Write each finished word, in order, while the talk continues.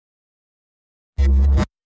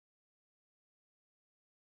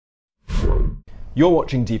You're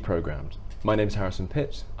watching Deprogrammed. My name's Harrison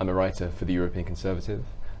Pitt. I'm a writer for the European Conservative,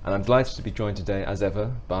 and I'm delighted to be joined today, as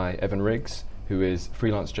ever, by Evan Riggs, who is a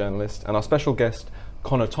freelance journalist, and our special guest,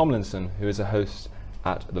 Connor Tomlinson, who is a host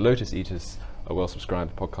at The Lotus Eaters, a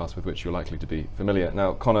well-subscribed podcast with which you're likely to be familiar.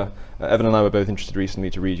 Now, Connor, Evan and I were both interested recently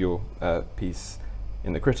to read your piece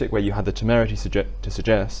in The Critic, where you had the temerity to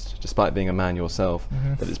suggest, despite being a man yourself,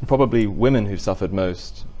 that it's probably women who've suffered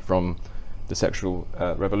most from the sexual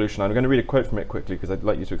revolution. I'm going to read a quote from it quickly because I'd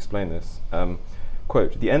like you to explain this.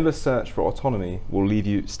 Quote, "The endless search for autonomy will leave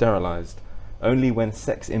you sterilized. Only when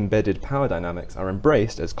sex-embedded power dynamics are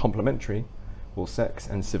embraced as complementary will sex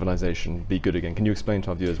and civilization be good again." Can you explain to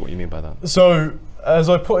our viewers what you mean by that? So, as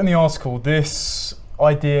I put in the article, this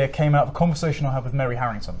idea came out of a conversation I had with Mary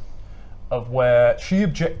Harrington, of where she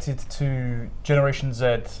objected to Generation Z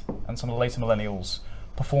and some of the later millennials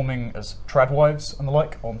performing as trad wives and the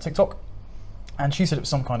like on TikTok. And she said it was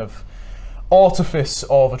some kind of artifice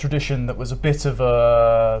of a tradition that was a bit of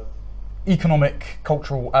a economic,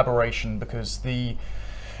 cultural aberration, because the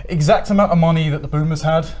exact amount of money that the boomers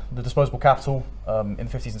had, the disposable capital in the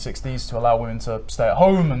 50s and 60s to allow women to stay at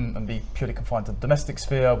home and be purely confined to the domestic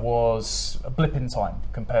sphere, was a blip in time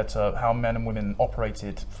compared to how men and women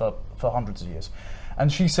operated for hundreds of years.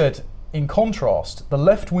 And she said, in contrast, the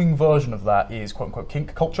left-wing version of that is quote-unquote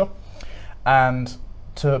kink culture. And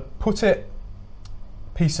to put it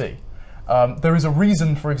PC, there is a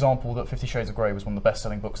reason, for example, that 50 Shades of Grey was one of the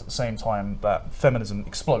best-selling books at the same time that feminism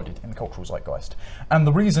exploded in the cultural zeitgeist. And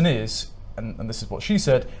the reason is, and this is what she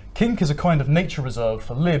said, kink is a kind of nature reserve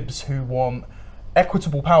for libs who want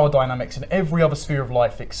equitable power dynamics in every other sphere of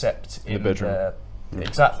life except in the bedroom.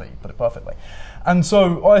 Exactly, put it perfectly. And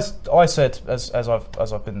so I said, as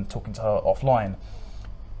I've been talking to her offline,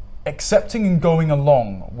 accepting and going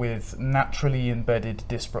along with naturally embedded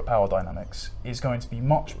disparate power dynamics is going to be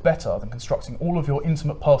much better than constructing all of your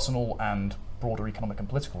intimate personal and broader economic and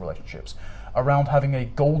political relationships around having a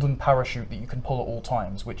golden parachute that you can pull at all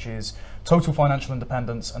times, which is total financial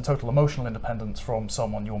independence and total emotional independence from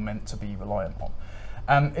someone you're meant to be reliant on.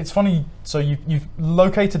 And it's funny, so you've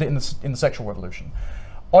located it in the sexual revolution.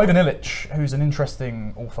 Ivan Illich, who's an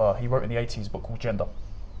interesting author, he wrote in the 80s a book called Gender.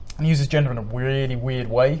 And he uses gender in a really weird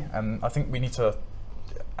way, and I think we need to,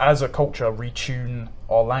 as a culture, retune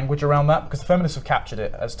our language around that, because the feminists have captured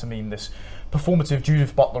it as to mean this performative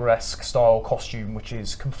Judith Butler-esque style costume which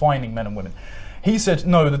is confining men and women. He said,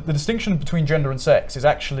 no, the distinction between gender and sex is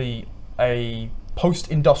actually a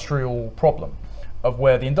post-industrial problem, of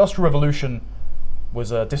where the Industrial Revolution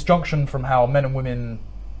was a disjunction from how men and women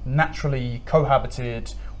naturally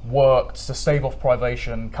cohabited, worked to stave off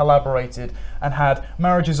privation, collaborated, and had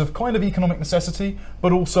marriages of kind of economic necessity,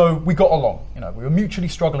 but also we got along. You know, we were mutually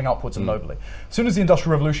struggling upwards and nobly. As soon as the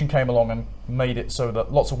Industrial Revolution came along and made it so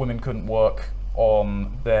that lots of women couldn't work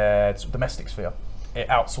on their domestic sphere, it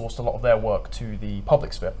outsourced a lot of their work to the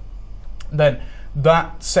public sphere. Then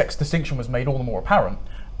that sex distinction was made all the more apparent,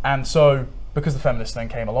 and so because the feminists then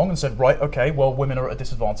came along and said, right, okay, well, women are at a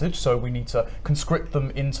disadvantage, so we need to conscript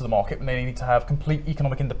them into the market and they need to have complete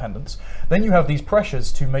economic independence. Then you have these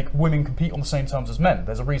pressures to make women compete on the same terms as men.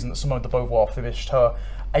 There's a reason that Simone de Beauvoir finished her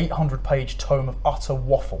 800-page tome of utter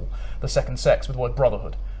waffle, The Second Sex, with the word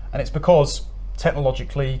brotherhood. And it's because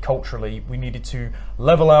technologically, culturally, we needed to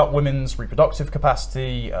level out women's reproductive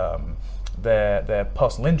capacity, their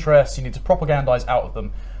personal interests. You need to propagandize out of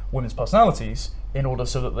them women's personalities in order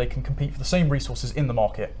so that they can compete for the same resources in the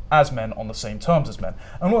market as men on the same terms as men.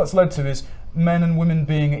 And what that's led to is men and women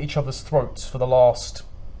being at each other's throats for the last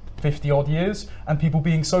 50 odd years, and people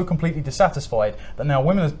being so completely dissatisfied that now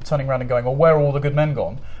women are turning around and going, well, where are all the good men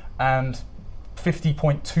gone? And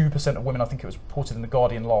 50.2% of women, I think it was reported in The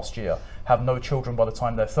Guardian last year, have no children by the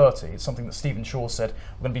time they're 30. It's something that Stephen Shaw said,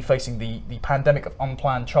 we're going to be facing the pandemic of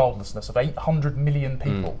unplanned childlessness of 800 million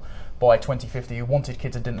people by 2050 who wanted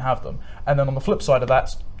kids and didn't have them. And then on the flip side of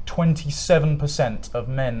that, 27% of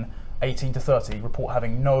men 18 to 30 report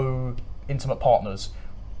having no intimate partners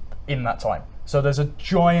in that time. So there's a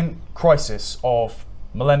giant crisis of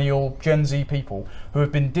millennial, Gen Z people who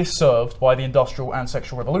have been disserved by the industrial and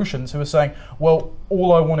sexual revolutions, who are saying, well,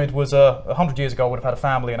 all I wanted was 100 years ago I would have had a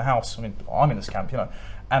family and a house. I mean, I'm in this camp, you know.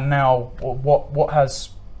 And now what has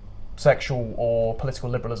sexual or political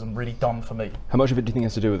liberalism really done for me? How much of it do you think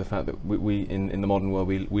has to do with the fact that we in the modern world,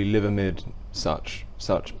 we live amid such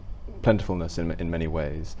plentifulness in many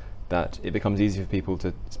ways, that it becomes easy for people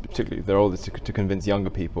to, particularly if they're older, to convince younger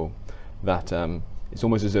people that it's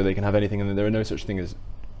almost as though they can have anything, and there are no such things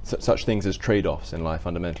as trade-offs in life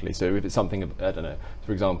fundamentally. So if it's something, I don't know,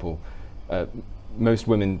 for example, most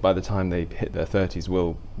women, by the time they hit their 30s,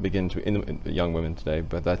 will begin to, young women today,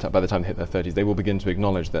 but by the time they hit their 30s, they will begin to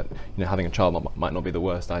acknowledge that, you know, having a child might not be the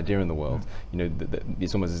worst idea in the world. You know,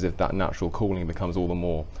 it's almost as if that natural calling becomes all the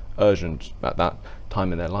more urgent at that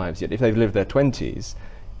time in their lives. Yet if they've lived their 20s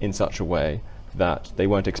in such a way that they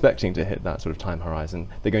weren't expecting to hit that sort of time horizon,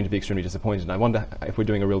 they're going to be extremely disappointed. And I wonder if we're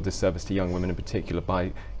doing a real disservice to young women in particular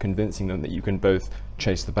by convincing them that you can both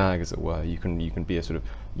chase the bag, as it were. You can be a sort of,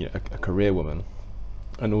 you know, a career woman,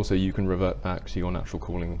 and also you can revert back to your natural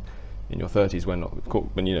calling in your 30s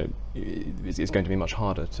when you know it's going to be much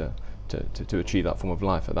harder to achieve that form of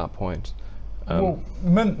life at that point. Well,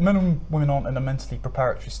 men and women aren't in a mentally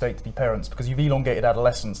preparatory state to be parents because you've elongated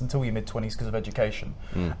adolescence until your mid-20s because of education.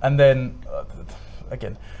 And then,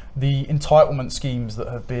 again, the entitlement schemes that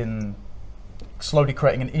have been slowly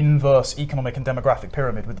creating an inverse economic and demographic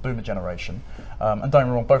pyramid with the boomer generation. And don't get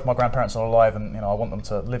me wrong, both my grandparents are alive and, you know, I want them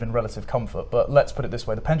to live in relative comfort. But let's put it this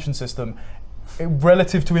way, the pension system,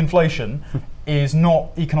 relative to inflation, is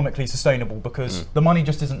not economically sustainable because the money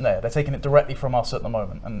just isn't there. They're taking it directly from us at the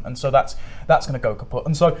moment, and so that's going to go kaput.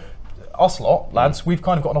 And so us lot, lads, we've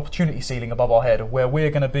kind of got an opportunity ceiling above our head of where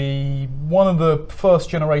we're going to be one of the first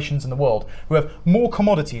generations in the world who have more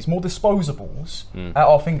commodities, more disposables at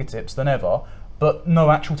our fingertips than ever, but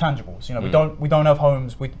no actual tangibles. You know, we don't have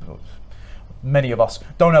homes. Many of us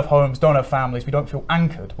don't have homes, don't have families, we don't feel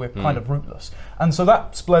anchored, we're kind of rootless. And so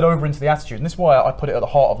that bled over into the attitude, and this is why I put it at the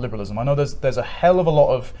heart of liberalism. I know there's a hell of a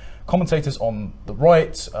lot of commentators on the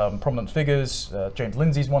right, prominent figures, James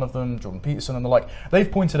Lindsay's one of them, Jordan Peterson and the like.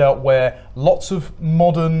 They've pointed out where lots of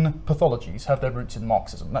modern pathologies have their roots in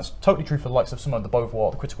Marxism. And that's totally true for the likes of Simone de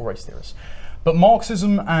Beauvoir, the critical race theorists. But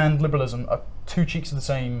Marxism and liberalism are two cheeks of the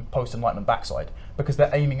same post-Enlightenment backside because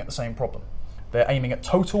they're aiming at the same problem. They're aiming at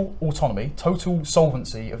total autonomy, total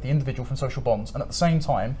solvency of the individual from social bonds, and at the same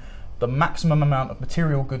time, the maximum amount of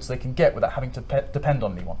material goods they can get without having to depend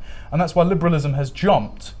on anyone. And that's why liberalism has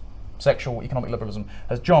jumped, sexual economic liberalism,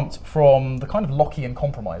 has jumped from the kind of Lockean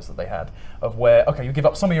compromise that they had, of where, okay, you give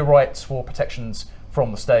up some of your rights for protections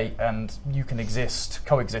from the state and you can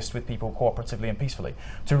coexist with people cooperatively and peacefully,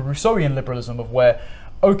 to Rousseauian liberalism of where,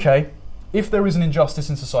 okay, if there is an injustice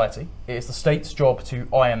in society, it is the state's job to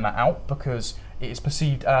iron that out because it is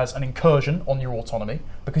perceived as an incursion on your autonomy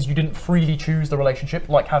because you didn't freely choose the relationship,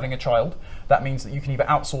 like having a child. That means that you can either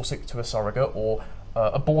outsource it to a surrogate or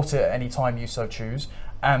abort it at any time you so choose,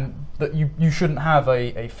 and that you shouldn't have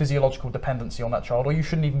a physiological dependency on that child, or you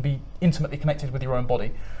shouldn't even be intimately connected with your own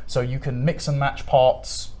body. So you can mix and match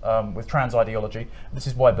parts with trans ideology. This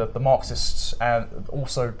is why the Marxists, and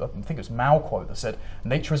also I think it was Mao quote that said,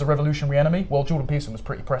 nature is a revolutionary enemy. Well, Jordan Peterson was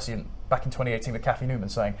pretty prescient back in 2018 with Kathy Newman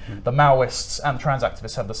saying the Maoists and the trans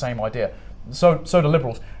activists have the same idea. So do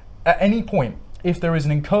liberals. At any point, if there is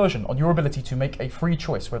an incursion on your ability to make a free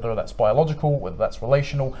choice, whether that's biological, whether that's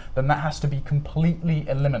relational, then that has to be completely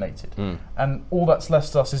eliminated. And all that's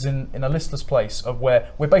left us is in a listless place of where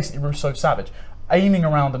we're basically Rousseau savage, aiming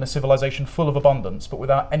around in a civilization full of abundance, but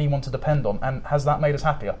without anyone to depend on. And has that made us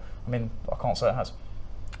happier? I mean, I can't say it has.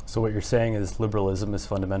 So what you're saying is liberalism is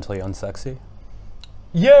fundamentally unsexy?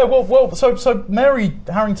 Yeah, well, so Mary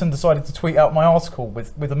Harrington decided to tweet out my article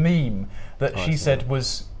with a meme that she said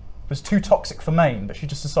was too toxic for Maine, but she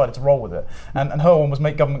just decided to roll with it. And her one was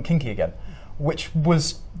make government kinky again, which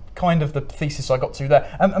was kind of the thesis I got to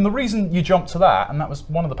there. And the reason you jumped to that, and that was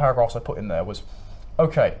one of the paragraphs I put in there, was,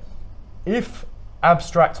 okay, if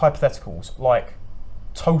abstract hypotheticals like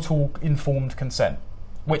total informed consent,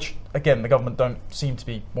 which again the government don't seem to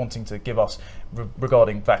be wanting to give us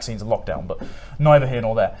regarding vaccines and lockdown, but neither here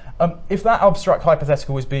nor there. If that abstract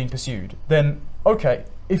hypothetical is being pursued, then okay,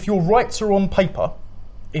 if your rights are on paper,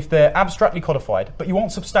 if they're abstractly codified, but you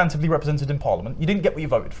aren't substantively represented in Parliament, you didn't get what you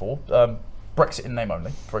voted for, Brexit in name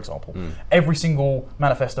only, for example, every single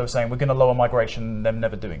manifesto saying we're going to lower migration and them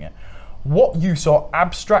never doing it. What use are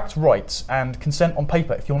abstract rights and consent on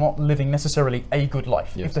paper if you're not living necessarily a good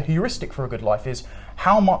life? Yes. If the heuristic for a good life is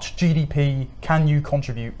how much GDP can you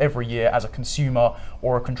contribute every year as a consumer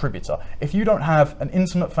or a contributor? If you don't have an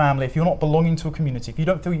intimate family, if you're not belonging to a community, if you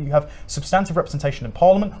don't feel you have substantive representation in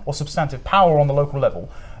Parliament or substantive power on the local level,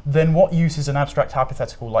 then what use is an abstract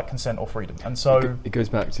hypothetical like consent or freedom? And so it goes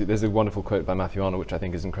back to, there's a wonderful quote by Matthew Arnold, which I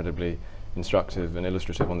think is incredibly instructive and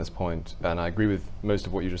illustrative on this point, and I agree with most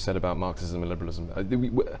of what you just said about Marxism and liberalism.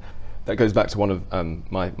 That goes back to one of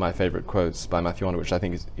my favourite quotes by Matthew Arnold, which I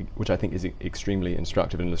think is extremely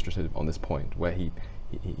instructive and illustrative on this point, where he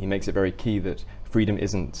makes it very key that freedom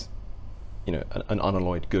isn't, you know, an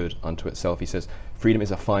unalloyed good unto itself. He says freedom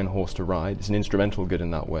is a fine horse to ride. It's an instrumental good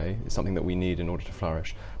in that way. It's something that we need in order to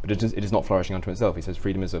flourish, but it is not flourishing unto itself. He says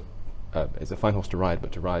freedom is a it's a fine horse to ride,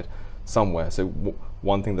 but to ride somewhere. So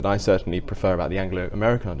one thing that I certainly prefer about the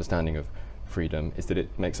Anglo-American understanding of freedom is that it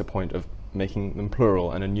makes a point of making them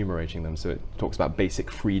plural and enumerating them. So it talks about basic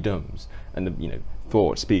freedoms and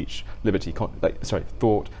thought, speech, liberty,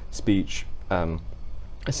 thought, speech,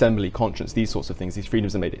 assembly, conscience, these sorts of things. These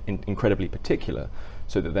freedoms are made incredibly particular,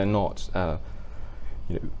 so that they're not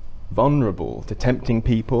vulnerable to tempting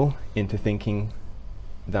people into thinking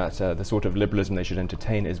that the sort of liberalism they should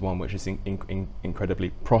entertain is one which is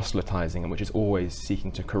incredibly proselytizing and which is always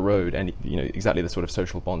seeking to corrode exactly the sort of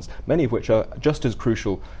social bonds, many of which are just as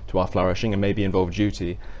crucial to our flourishing and maybe involve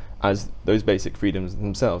duty as those basic freedoms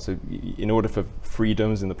themselves. So in order for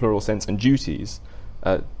freedoms in the plural sense and duties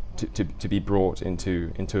to be brought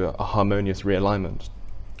into a harmonious realignment,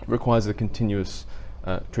 it requires a continuous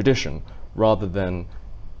tradition rather than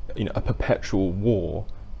a perpetual war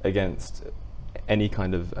against any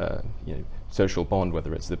kind of social bond,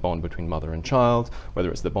 whether it's the bond between mother and child,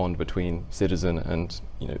 whether it's the bond between citizen and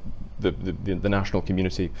the national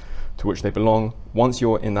community to which they belong. Once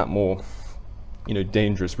you're in that more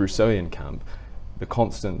dangerous Rousseauian camp, the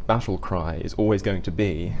constant battle cry is always going to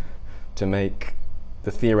be to make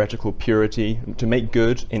the theoretical purity, to make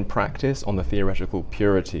good in practice on the theoretical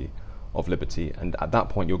purity of liberty. And at that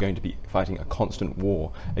point you're going to be fighting a constant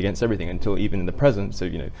war against everything until even in the present, so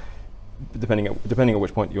depending on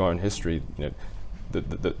which point you are in history,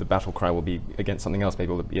 the battle cry will be against something else.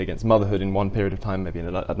 Maybe it will be against motherhood in one period of time, maybe in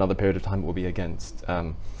another period of time it will be against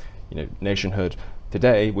nationhood.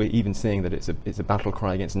 Today we're even seeing that it's a battle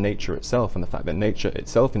cry against nature itself, and the fact that nature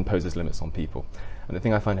itself imposes limits on people. And the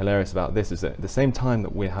thing I find hilarious about this is that at the same time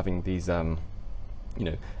that we're having these at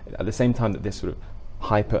the same time that this sort of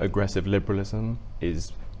hyper-aggressive liberalism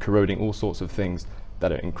is corroding all sorts of things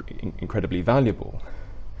that are incredibly valuable,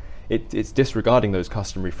 it's disregarding those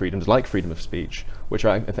customary freedoms like freedom of speech, which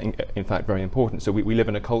are, I think, in fact, very important. So we live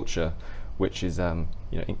in a culture which is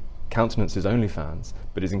countenances OnlyFans,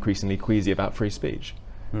 but is increasingly queasy about free speech.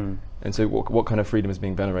 And so what kind of freedom is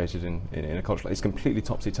being venerated in a culture like it's completely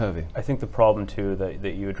topsy-turvy? I think the problem too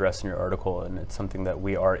that you address in your article, and it's something that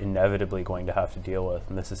we are inevitably going to have to deal with,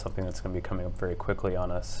 and this is something that's going to be coming up very quickly on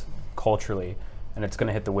us culturally, and it's going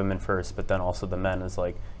to hit the women first, but then also the men, is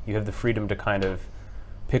like you have the freedom to kind of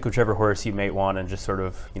pick whichever horse you may want and just sort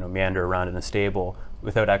of meander around in a stable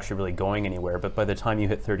without actually really going anywhere. But by the time you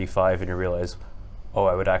hit 35 and you realize, oh,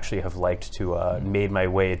 I would actually have liked to made my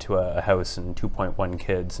way to a house and 2.1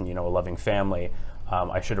 kids and a loving family,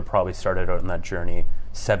 I should have probably started out on that journey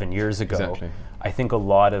 7 years ago. Exactly. I think a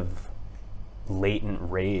lot of latent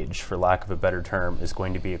rage, for lack of a better term, is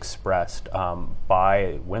going to be expressed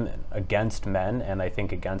by women against men, and I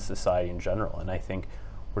think against society in general. And I think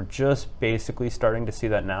we're just basically starting to see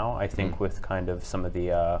that now. I think with kind of some of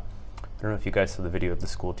the, I don't know if you guys saw the video of the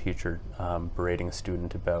school teacher berating a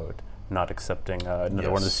student about not accepting another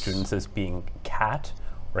one of the students as being cat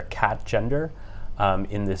or cat gender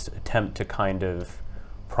in this attempt to kind of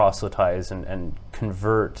proselytize and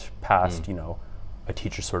convert past, a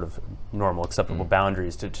teacher's sort of normal acceptable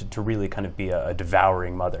boundaries to really kind of be a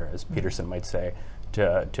devouring mother, as Peterson might say,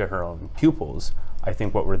 to her own pupils. I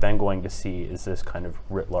think what we're then going to see is this kind of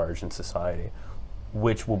writ large in society,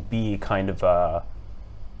 which will be kind of I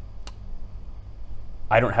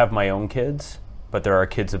don't have my own kids, but there are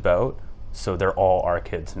kids about, so they're all our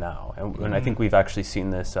kids now. And I think we've actually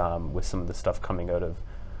seen this with some of the stuff coming out of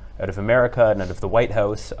America and out of the White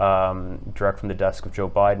House, direct from the desk of Joe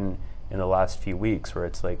Biden in the last few weeks, where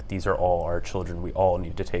it's like, these are all our children, we all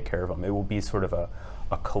need to take care of them. It will be sort of a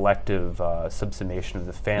collective subsumation of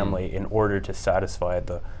the family in order to satisfy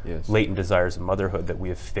the latent desires of motherhood that we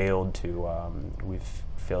have failed to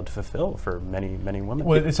fulfill for many women.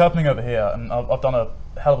 Well, it's happening over here, and I've done a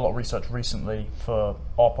hell of a lot of research recently for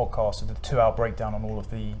our podcast. I did a 2-hour breakdown on all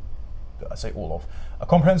of the, I say all of, a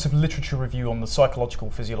comprehensive literature review on the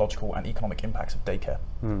psychological, physiological and economic impacts of daycare,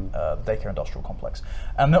 the daycare industrial complex.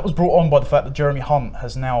 And that was brought on by the fact that Jeremy Hunt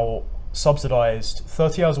has now subsidised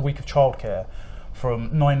 30 hours a week of childcare from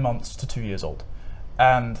 9 months to 2 years old.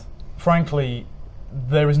 And frankly,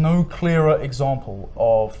 there is no clearer example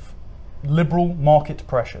of liberal market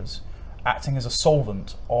pressures acting as a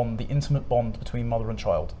solvent on the intimate bond between mother and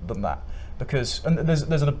child than that. Because, and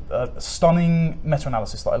there's a stunning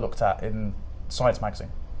meta-analysis that I looked at in Science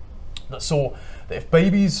magazine that saw that if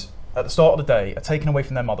babies at the start of the day are taken away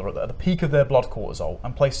from their mother at the peak of their blood cortisol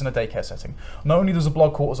and placed in a daycare setting, not only does the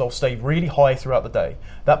blood cortisol stay really high throughout the day,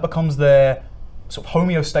 that becomes their sort of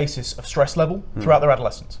homeostasis of stress level throughout their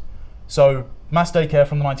adolescence. So mass daycare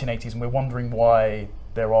from the 1980s, and we're wondering why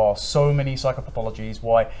there are so many psychopathologies,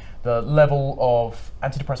 why the level of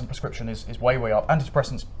antidepressant prescription is way, way up.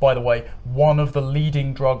 Antidepressants, by the way, one of the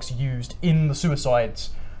leading drugs used in the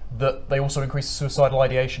suicides that they also increase the suicidal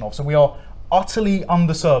ideation of. So we are utterly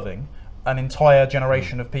underserving an entire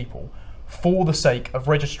generation of people for the sake of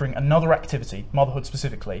registering another activity, motherhood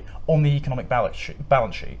specifically, on the economic balance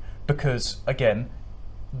sheet. Because, again,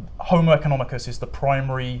 Homo economicus is the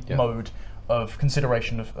primary mode of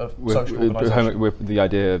consideration of social organisation. The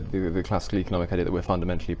idea, the classical economic idea that we're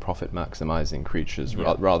fundamentally profit maximising creatures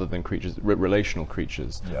rather than creatures, relational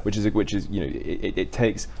creatures, which is it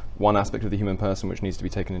takes one aspect of the human person which needs to be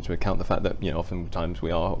taken into account, the fact that oftentimes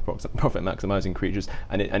we are profit maximising creatures,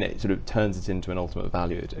 and it sort of turns it into an ultimate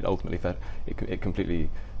value. It ultimately it completely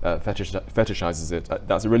fetishizes it.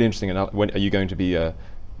 That's a really interesting. When are you going to be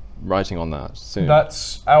writing on that soon?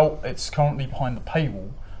 That's out. It's currently behind the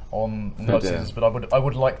paywall on notices, but I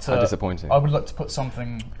would like to. How disappointing. I would like to put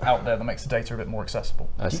something out there that makes the data a bit more accessible.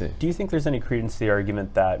 I see. Do you think there's any credence to the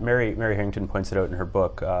argument that Mary Harrington points it out in her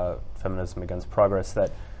book, Feminism Against Progress,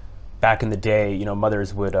 that back in the day,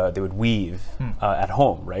 mothers would they would weave at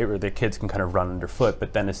home, right, where their kids can kind of run underfoot,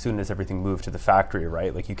 but then as soon as everything moved to the factory,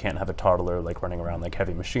 right, like you can't have a toddler like running around like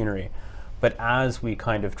heavy machinery. But as we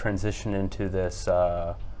kind of transition into this,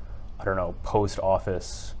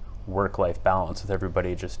 post-office work-life balance with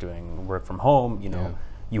everybody just doing work from home,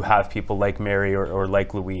 you have people like Mary or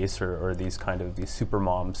like Louise or these super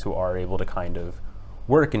moms who are able to kind of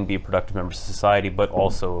work and be productive members of society, but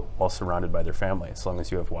also while surrounded by their family. As long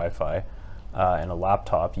as you have Wi-Fi and a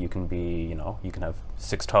laptop, you can be, you can have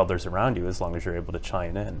 6 toddlers around you as long as you're able to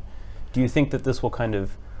chime in. Do you think that this will kind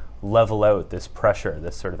of level out this pressure,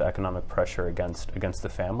 this sort of economic pressure against the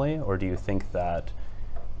family, or do you think that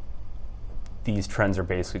these trends are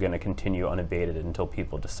basically going to continue unabated until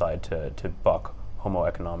people decide to buck Homo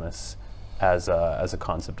economicus as a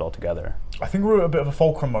concept altogether? I think we're at a bit of a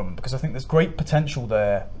fulcrum moment, because I think there's great potential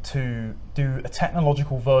there to do a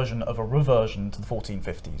technological version of a reversion to the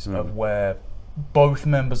 1450s, of where both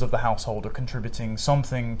members of the household are contributing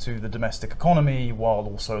something to the domestic economy, while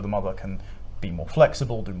also the mother can be more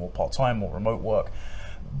flexible, do more part-time, more remote work.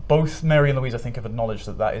 Both Mary and Louise, I think, have acknowledged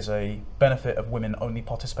that that is a benefit of women only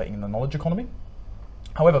participating in the knowledge economy.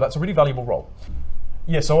 However, that's a really valuable role.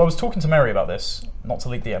 Yeah, so I was talking to Mary about this, not to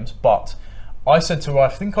leak DMs, but I said to her, I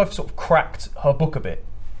think I've sort of cracked her book a bit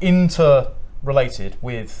interrelated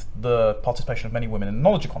with the participation of many women in the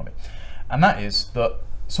knowledge economy. And that is that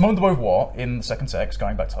Simone de Beauvoir, in The Second Sex,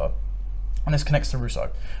 going back to her, and this connects to Rousseau.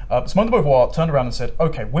 Simone de Beauvoir turned around and said,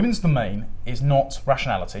 okay, women's domain is not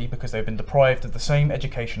rationality because they've been deprived of the same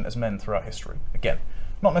education as men throughout history. Again,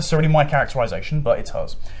 not necessarily my characterization, but it's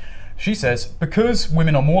hers. She says, because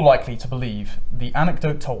women are more likely to believe the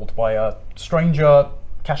anecdote told by a stranger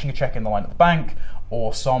cashing a check in the line at the bank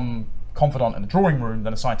or some confidant in a drawing room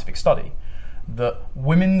than a scientific study, that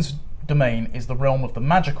women's domain is the realm of the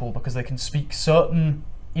magical because they can speak certain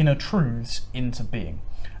inner truths into being.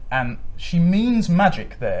 And she means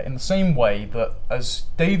magic there in the same way that, as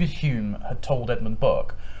David Hume had told Edmund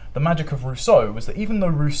Burke, the magic of Rousseau was that even though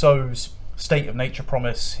Rousseau's state of nature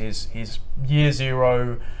promise, his year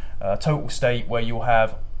zero total state where you'll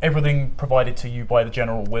have everything provided to you by the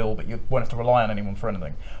general will but you won't have to rely on anyone for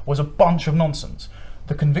anything, was a bunch of nonsense.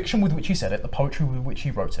 The conviction with which he said it, the poetry with which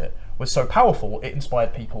he wrote it, was so powerful it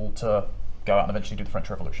inspired people to go out and eventually do the French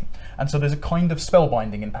Revolution. And so there's a kind of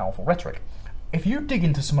spellbinding in powerful rhetoric. If you dig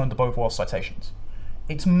into Simone de Beauvoir's citations,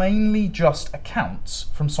 it's mainly just accounts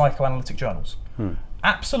from psychoanalytic journals.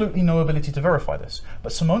 Absolutely no ability to verify this,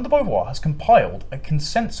 but Simone de Beauvoir has compiled a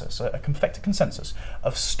consensus, a confected consensus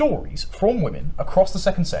of stories from women across the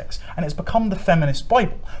second sex, and it's become the feminist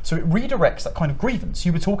Bible. So it redirects that kind of grievance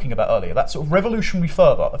you were talking about earlier, that sort of revolutionary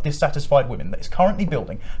fervour of dissatisfied women that is currently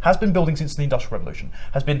building, has been building since the Industrial Revolution,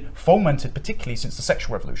 has been fomented particularly since the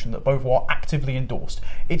sexual revolution that Beauvoir actively endorsed.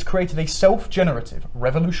 It's created a self-generative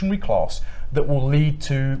revolutionary class that will lead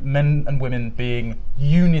to men and women being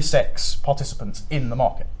unisex participants in the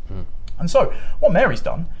market. And so what Mary's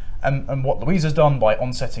done, and what Louise has done by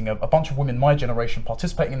onsetting a bunch of women my generation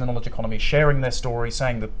participating in the knowledge economy, sharing their story,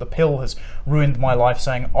 saying that the pill has ruined my life,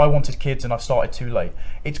 saying I wanted kids and I've started too late.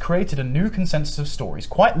 It's created a new consensus of stories,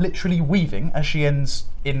 quite literally weaving, as she ends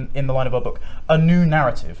in the line of her book, a new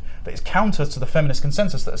narrative that is counter to the feminist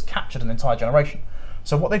consensus that has captured an entire generation.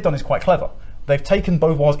 So what they've done is quite clever. They've taken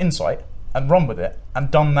Beauvoir's insight and run with it, and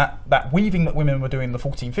done that weaving that women were doing in the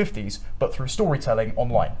 1450s, but through storytelling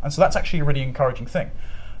online. And so that's actually a really encouraging thing.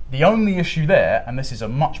 The only issue there, and this is a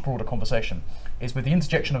much broader conversation, is with the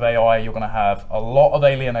interjection of AI, you're going to have a lot of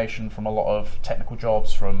alienation from a lot of technical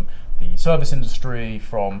jobs, from the service industry,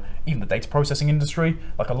 from even the data processing industry.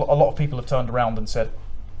 Like a lot of people have turned around and said,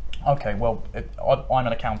 okay, well, I'm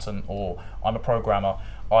an accountant or I'm a programmer.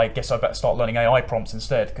 I guess I better start learning AI prompts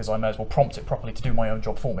instead, because I may as well prompt it properly to do my own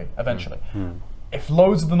job for me eventually. If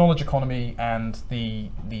loads of the knowledge economy and the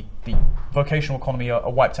vocational economy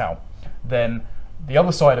are wiped out, then the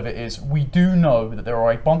other side of it is we do know that there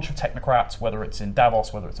are a bunch of technocrats, whether it's in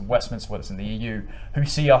Davos, whether it's in Westminster, whether it's in the EU, who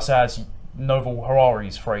see us as, Novel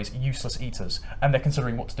Harari's phrase, useless eaters, and they're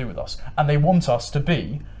considering what to do with us. And they want us to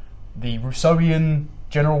be the Rousseauian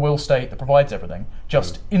general will state that provides everything,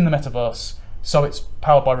 just in the metaverse, so it's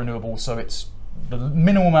powered by renewables, so it's the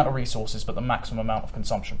minimal amount of resources but the maximum amount of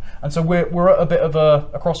consumption. And so we're at a bit of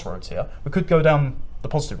a crossroads here. We could go down the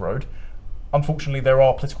positive road. Unfortunately, there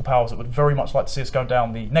are political powers that would very much like to see us go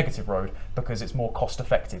down the negative road because it's more cost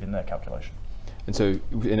effective in their calculation. And so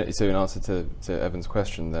in answer to Evan's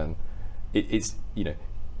question, then it's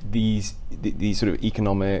these sort of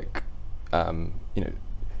economic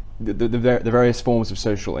the various forms of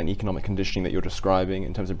social and economic conditioning that you're describing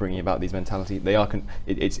in terms of bringing about these mentality, their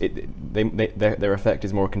effect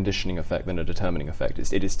is more a conditioning effect than a determining effect.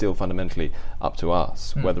 It is still fundamentally up to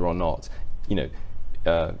us whether or not we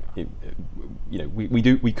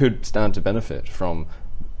could stand to benefit from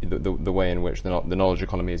the way in which the knowledge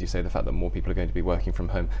economy, as you say, the fact that more people are going to be working from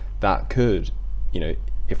home, that could,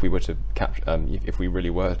 if we were to if we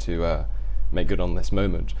really were to make good on this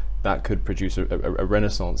moment, that could produce a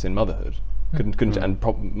renaissance in motherhood.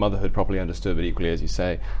 Motherhood properly understood, but equally, as you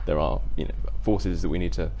say, there are forces that we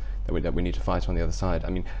need to fight on the other side.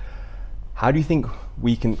 I mean, how do you think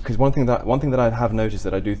we can? Because one thing that I have noticed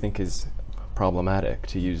that I do think is problematic,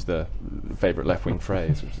 to use the favorite left-wing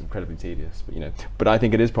phrase, which is incredibly tedious, but I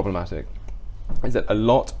think it is problematic, is that a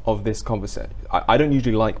lot of this conversation, I don't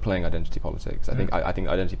usually like playing identity politics. I think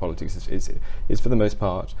identity politics is for the most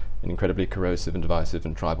part an incredibly corrosive and divisive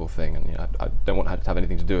and tribal thing, and I don't want to have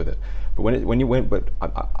anything to do with it. But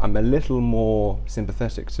I'm a little more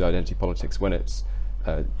sympathetic to identity politics when it's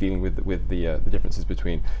dealing with the differences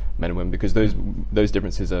between men and women, because those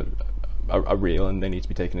differences are real and they need to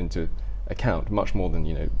be taken into account much more than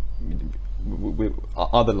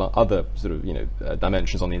other sort of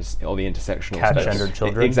dimensions on the intersectional cat-gendered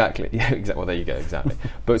children. Exactly. Yeah. Exactly. Well, there you go. Exactly.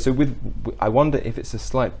 But so I wonder if it's a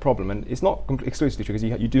slight problem, and it's not exclusively true,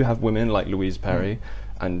 because you do have women like Louise Perry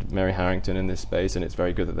and Mary Harrington in this space, and it's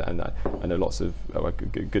very good that, and I know lots of a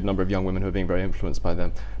good number of young women who are being very influenced by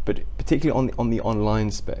them. But particularly on the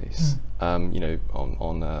online space, on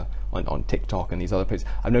TikTok and these other places,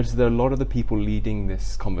 I've noticed that a lot of the people leading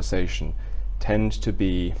this conversation tend to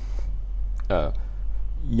be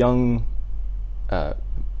young,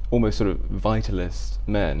 almost sort of vitalist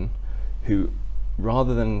men who,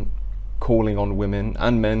 rather than calling on women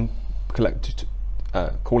and men,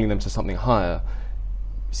 calling them to something higher,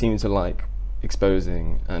 seem to like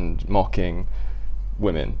exposing and mocking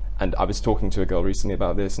women. And I was talking to a girl recently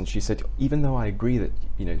about this, and she said, even though I agree that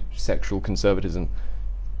sexual conservatism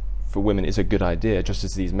for women is a good idea, just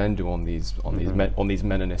as these men do on these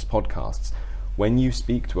meninist podcasts, when you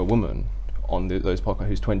speak to a woman on those podcasts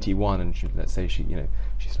who's 21 and let's say she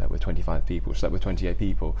slept with 25 people, slept with 28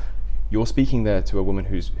 people, you're speaking there to a woman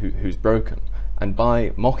who's broken, and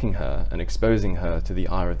by mocking her and exposing her to the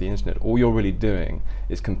ire of the internet, all you're really doing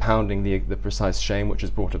is compounding the precise shame which has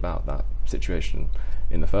brought about that situation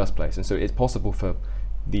in the first place. And so it's possible for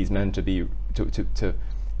these men to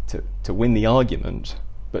win the argument,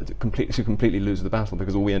 but to completely lose the battle,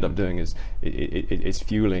 because all we end up doing is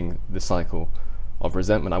fueling the cycle of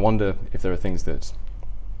resentment. I wonder if there are things that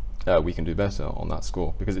we can do better on that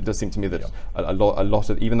score, because it does seem to me that a lot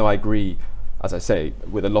of, even though I agree, as I say,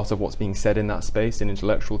 with a lot of what's being said in that space in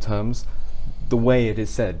intellectual terms, the way it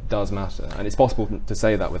is said does matter, and it's possible to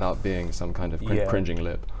say that without being some kind of cringing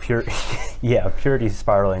lip. Purity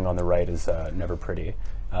spiraling on the right is never pretty,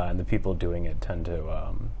 and the people doing it tend to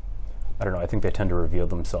I don't know, I think they tend to reveal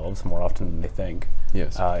themselves more often than they think.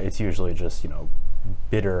 Yes. It's usually just,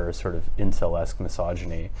 bitter sort of incel-esque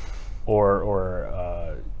misogyny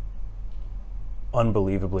or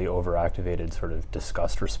unbelievably overactivated sort of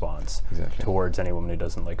disgust response towards any woman who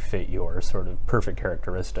doesn't fit your sort of perfect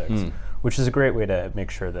characteristics, which is a great way to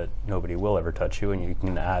make sure that nobody will ever touch you, and you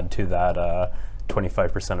can add to that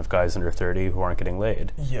 25% of guys under 30 who aren't getting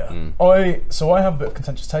laid. Yeah. So I have a bit of a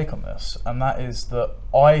contentious take on this, and that is that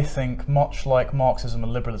I think, much like Marxism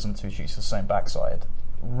and liberalism, to use the same backside,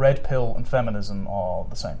 red pill and feminism are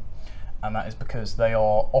the same. And that is because they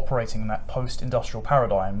are operating in that post-industrial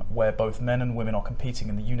paradigm where both men and women are competing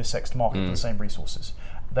in the unisex market for the same resources.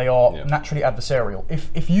 They are naturally adversarial.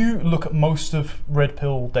 If you look at most of red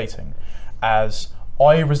pill dating as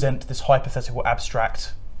I resent this hypothetical,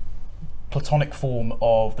 abstract, platonic form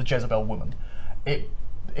of the Jezebel woman.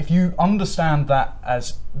 If you understand that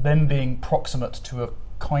as them being proximate to a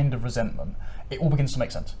kind of resentment, it all begins to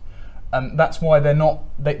make sense. And that's why they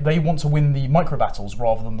want to win the micro battles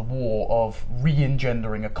rather than the war of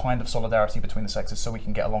re-engendering a kind of solidarity between the sexes so we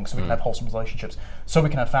can get along, so we can have wholesome relationships, so we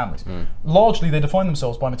can have families. Largely, they define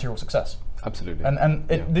themselves by material success. Absolutely. And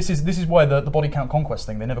this is why the body count conquest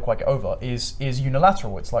thing they never quite get over is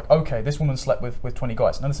unilateral. It's like, okay, this woman slept with 20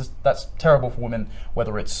 guys. Now that's terrible for women,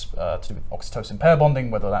 whether it's to do with oxytocin pair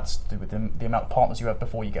bonding, whether that's to do with the amount of partners you have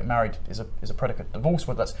before you get married is a predicate divorce,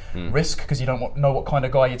 whether that's risk because you don't know what kind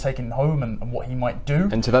of guy you're taking home and what he might do.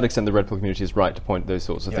 And to that extent, the red pill community is right to point those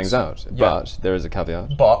sorts of things out. But there is a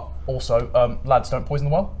caveat. But also, lads, don't poison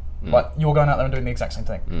the well. Like, you're going out there and doing the exact same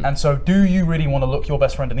thing. And so do you really want to look your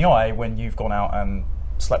best friend in the eye when you've gone out and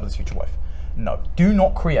slept with his future wife? No. Do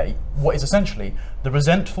not create what is essentially the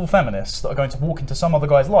resentful feminists that are going to walk into some other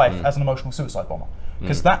guy's life as an emotional suicide bomber.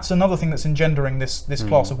 Because that's another thing that's engendering this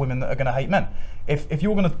class of women that are going to hate men. If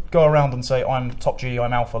you're going to go around and say, I'm top G,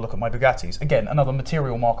 I'm alpha, look at my Bugattis, again, another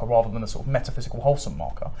material marker rather than a sort of metaphysical wholesome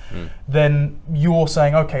marker, then you're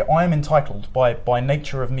saying, okay, I am entitled by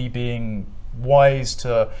nature of me being wise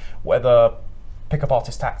to whether pickup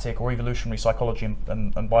artist tactic or evolutionary psychology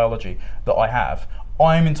and biology that I have,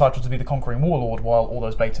 I'm entitled to be the conquering warlord while all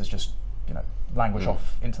those betas just, languish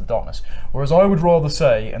off into the darkness. Whereas I would rather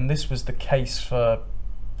say, and this was the case for,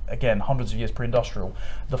 again, hundreds of years pre-industrial,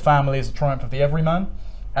 the family is the triumph of the everyman.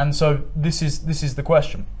 And so this is the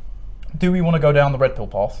question. Do we want to go down the red pill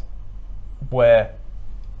path where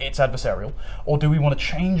it's adversarial, or do we want to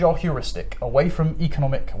change our heuristic away from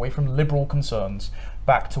economic, away from liberal concerns,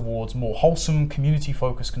 back towards more wholesome,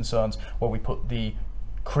 community-focused concerns where we put the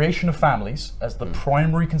creation of families as the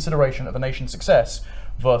primary consideration of a nation's success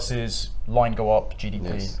versus line go up,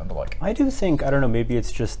 GDP, and the like? I do think, I don't know, maybe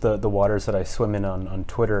it's just the waters that I swim in on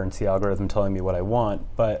Twitter and it's the algorithm telling me what I want,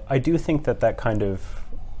 but I do think that kind of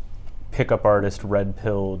pickup artist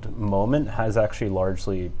red-pilled moment has actually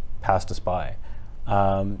largely passed us by.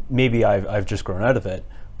 Maybe I've just grown out of it,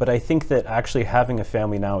 but I think that actually having a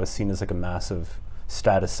family now is seen as like a massive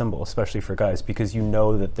status symbol, especially for guys, because you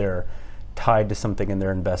know that they're tied to something and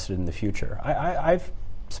they're invested in the future. I've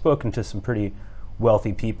spoken to some pretty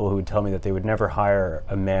wealthy people who would tell me that they would never hire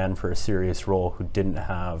a man for a serious role who didn't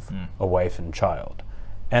have a wife and child.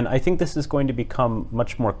 And I think this is going to become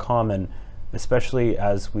much more common, especially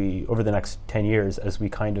as we, over the next 10 years, as we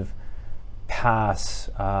kind of pass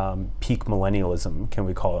peak millennialism, can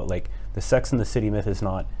we call it. Like, the Sex and the City myth is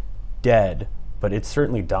not dead, but it's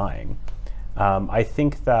certainly dying. I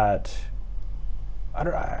think that,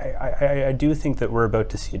 I do think that we're about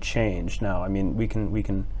to see a change now. I mean, we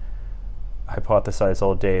can hypothesize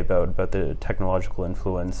all day about the technological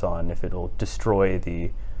influence on if it'll destroy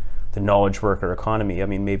the knowledge worker economy. I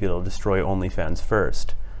mean, maybe it'll destroy OnlyFans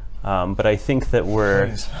first. But I think that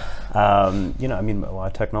we're, I mean, a lot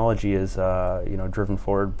of technology is, driven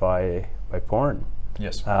forward by porn.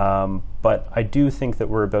 Yes. But I do think that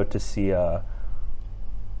we're about to see a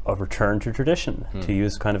return to tradition, to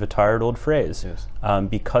use kind of a tired old phrase,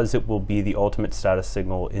 because it will be the ultimate status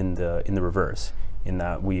signal in the reverse. In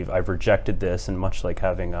that I've rejected this, and much like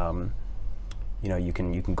having, you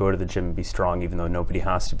can go to the gym and be strong even though nobody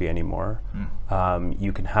has to be anymore.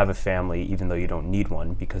 You can have a family even though you don't need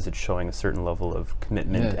one because it's showing a certain level of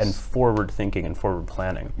commitment and forward thinking and forward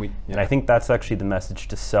planning. And I think that's actually the message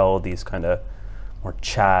to sell these kind of more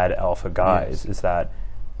Chad alpha guys, is that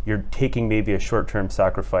you're taking maybe a short-term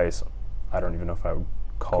sacrifice. I don't even know if I would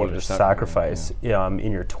call it a sacrifice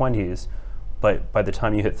in your 20s, but by the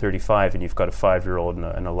time you hit 35 and you've got a 5-year-old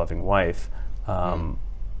and a loving wife,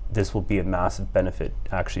 this will be a massive benefit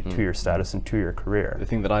actually to your status and to your career. The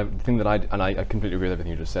thing that I completely agree with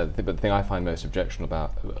everything you just said, but the thing I find most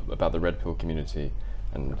objectionable about the red pill community,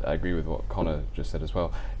 and I agree with what Connor just said as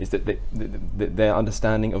well, is that their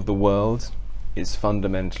understanding of the world is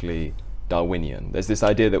fundamentally Darwinian. There's this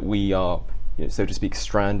idea that we are, so to speak,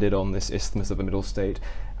 stranded on this isthmus of the middle state,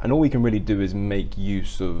 and all we can really do is make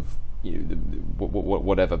use of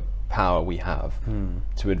whatever power we have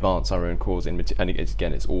to advance our own cause. And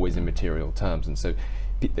it's always in material terms. And so,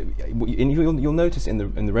 you'll notice in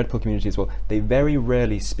the red pill community as well, they very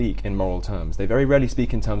rarely speak in moral terms. They very rarely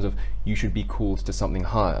speak in terms of you should be called to something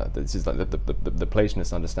higher. This is like the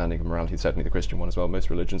Platonist understanding of morality, certainly the Christian one as well. Most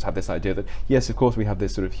religions have this idea that yes, of course we have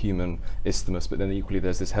this sort of human isthmus, but then equally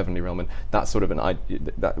there's this heavenly realm, and that's sort of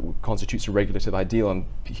that constitutes a regulative ideal, and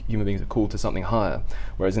human beings are called to something higher.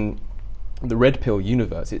 Whereas in the red pill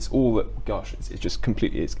universe, it's all that, gosh, it's just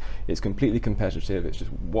completely, it's completely competitive. It's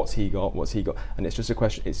just what's he got, and it's just a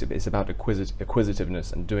question. It's about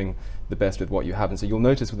acquisitiveness and doing the best with what you have. And so you'll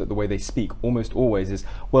notice that the way they speak almost always is,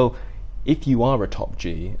 well, if you are a top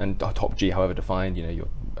G, and a top G, however defined, you know, you're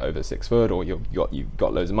over 6 foot, or you've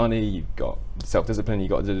got loads of money, you've got self-discipline,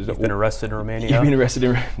 you've been arrested in Romania. You've been arrested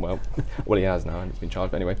in well, he has now, and he's been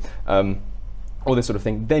charged. But anyway. All this sort of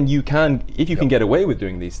thing, then you can, if you can get away with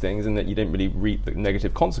doing these things and that you don't really reap the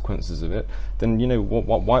negative consequences of it, then, you know,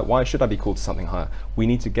 why should I be called to something higher? We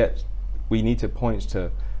need to point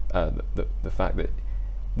to the fact that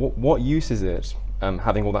what use is it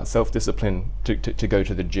having all that self-discipline to go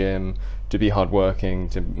to the gym, to be hardworking,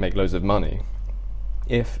 to make loads of money,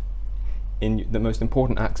 if in the most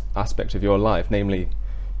important aspect of your life, namely,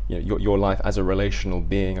 you know, your life as a relational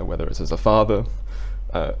being, or whether it's as a father,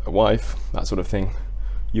 a wife, that sort of thing,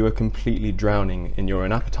 you are completely drowning in your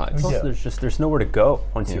own appetites. Well, there's nowhere to go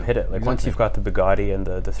once you hit it. Like, once you've got the Bugatti and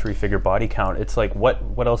the 3-figure body count, it's like,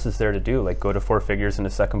 what else is there to do? Like, go to 4 figures in a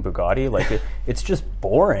second Bugatti? Like, it's just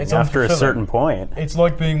boring after a certain point. It's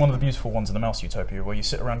like being one of the beautiful ones in the Mouse Utopia, where you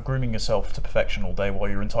sit around grooming yourself to perfection all day while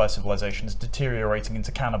your entire civilization is deteriorating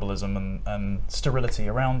into cannibalism and sterility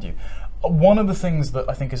around you. One of the things that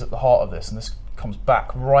I think is at the heart of this, and this comes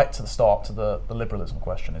back right to the start to the liberalism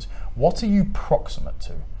question, is what are you proximate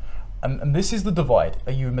to? And this is the divide.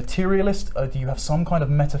 Are you a materialist, or do you have some kind of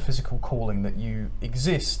metaphysical calling that you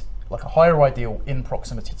exist, like a higher ideal, in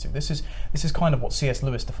proximity to? This is kind of what C.S.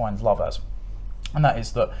 Lewis defines love as. And that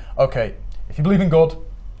is that, okay, if you believe in God,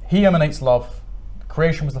 he emanates love,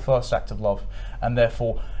 creation was the first act of love, and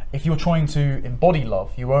therefore, if you're trying to embody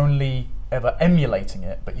love, you're only ever emulating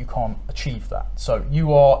it, but you can't achieve that. So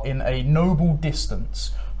you are in a noble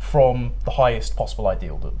distance from the highest possible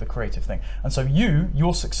ideal, the creative thing. And so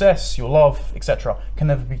your success, your love, etc., can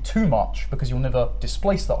never be too much, because you'll never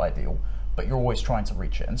displace that ideal, but you're always trying to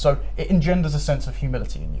reach it. And so it engenders a sense of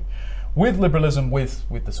humility in you. With liberalism, with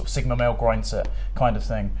the sort of Sigma male grind set kind of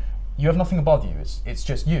thing, you have nothing above you, it's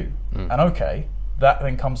just you. And okay, that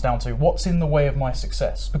then comes down to what's in the way of my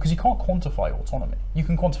success, because you can't quantify autonomy. You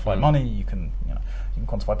can quantify money, you can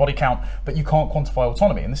quantify body count, but you can't quantify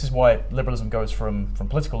autonomy. And this is why liberalism goes from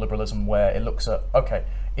political liberalism, where it looks at, okay,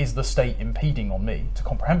 is the state impeding on me, to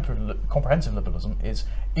comprehensive liberalism is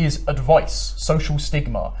advice, social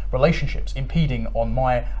stigma, relationships impeding on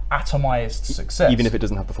my atomized success. Even if it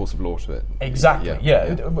doesn't have the force of law to it. Exactly,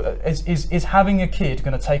 Is having a kid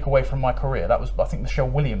going to take away from my career? That was, I think, Michelle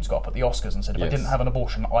Williams got up at the Oscars and said, if I didn't have an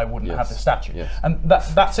abortion, I wouldn't have this statue. And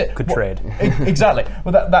that's it. Good trade. Exactly.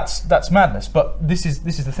 Well, that's madness. But this is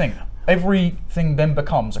the thing. Everything then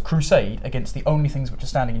becomes a crusade against the only things which are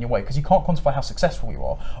standing in your way, because you can't quantify how successful you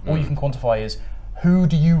are. All you can quantify is, who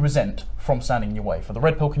do you resent from standing in your way? For the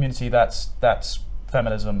red pill community, that's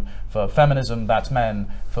feminism. For feminism, that's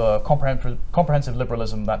men. For comprehensive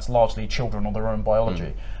liberalism, that's largely children or their own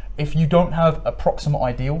biology. If you don't have a proximate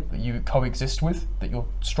ideal that you coexist with, that you're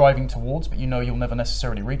striving towards, but you know you'll never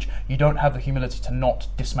necessarily reach, you don't have the humility to not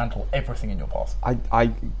dismantle everything in your path.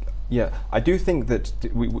 I do think that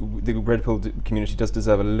the red pill community does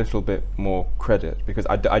deserve a little bit more credit, because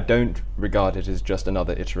I don't regard it as just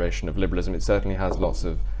another iteration of liberalism. It certainly has lots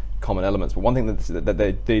of common elements, but one thing that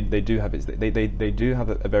they do have is that they do have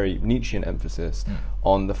a very Nietzschean emphasis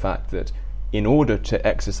on the fact that in order to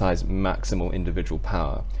exercise maximal individual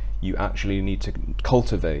power, you actually need to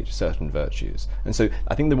cultivate certain virtues. And so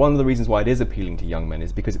I think that one of the reasons why it is appealing to young men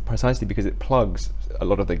is precisely because it plugs a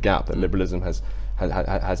lot of the gap that liberalism has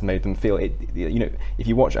made them feel. You know, if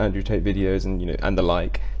you watch Andrew Tate videos and the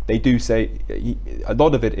like, they do say a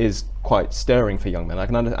lot of it is quite stirring for young men.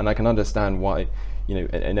 I can understand why,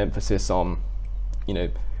 an emphasis on,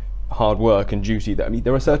 hard work and duty. That, I mean,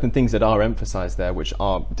 there are certain things that are emphasized there which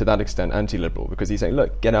are to that extent anti-liberal, because he's saying,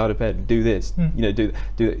 look, get out of bed, do this,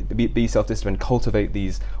 be self-disciplined, cultivate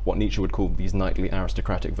these, what Nietzsche would call these knightly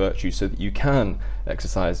aristocratic virtues, so that you can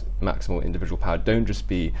exercise maximal individual power. Don't just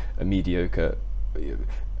be a mediocre,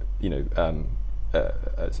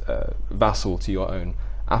 vassal to your own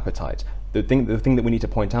appetite. The thing that we need to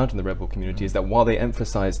point out in the rebel community is that while they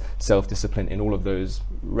emphasize self-discipline in all of those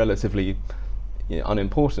relatively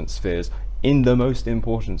unimportant spheres, in the most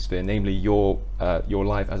important sphere, namely your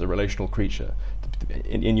life as a relational creature,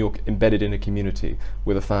 you're embedded in a community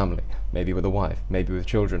with a family, maybe with a wife, maybe with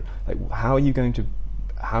children. Like, how are you going?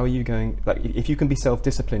 Like, if you can be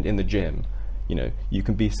self-disciplined in the gym, you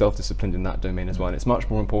can be self-disciplined in that domain as well. And it's much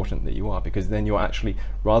more important that you are, because then you're actually,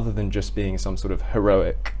 rather than just being some sort of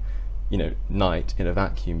heroic, knight in a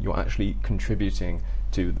vacuum, you're actually contributing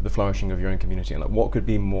to the flourishing of your own community. And like, what could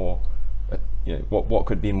be more, what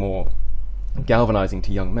could be more galvanizing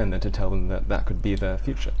to young men than to tell them that that could be their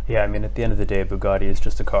future. Yeah, I mean, at the end of the day, Bugatti is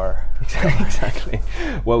just a car. Exactly.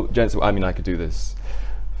 Well, gents, I mean, I could do this.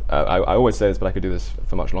 I always say this, but I could do this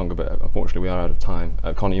for much longer, but unfortunately we are out of time.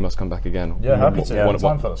 Connor, you must come back again. Yeah, happy to. Yeah,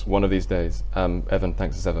 Time for us. One of these days. Evan,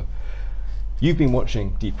 thanks as ever. You've been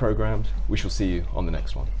watching Deprogrammed. We shall see you on the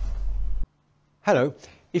next one. Hello.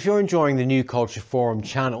 If you're enjoying the New Culture Forum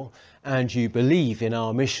channel and you believe in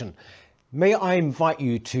our mission, may I invite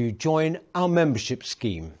you to join our membership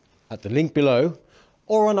scheme at the link below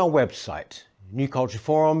or on our website,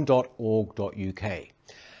 newcultureforum.org.uk.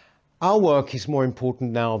 Our work is more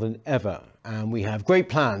important now than ever, and we have great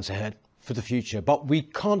plans ahead for the future, but we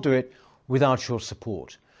can't do it without your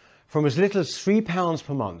support. From as little as £3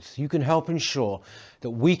 per month, you can help ensure that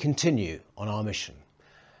we continue on our mission.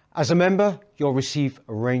 As a member, you'll receive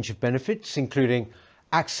a range of benefits, including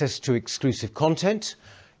access to exclusive content,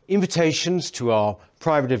 invitations to our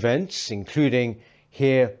private events, including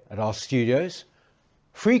here at our studios,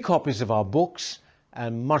 free copies of our books,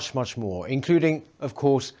 and much, much more, including, of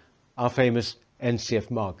course, our famous NCF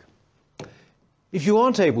mug. If you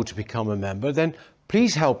aren't able to become a member, then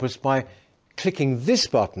please help us by clicking this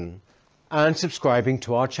button and subscribing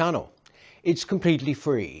to our channel. It's completely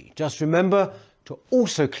free. Just remember to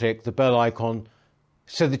also click the bell icon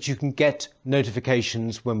so that you can get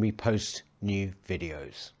notifications when we post new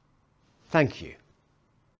videos. Thank you.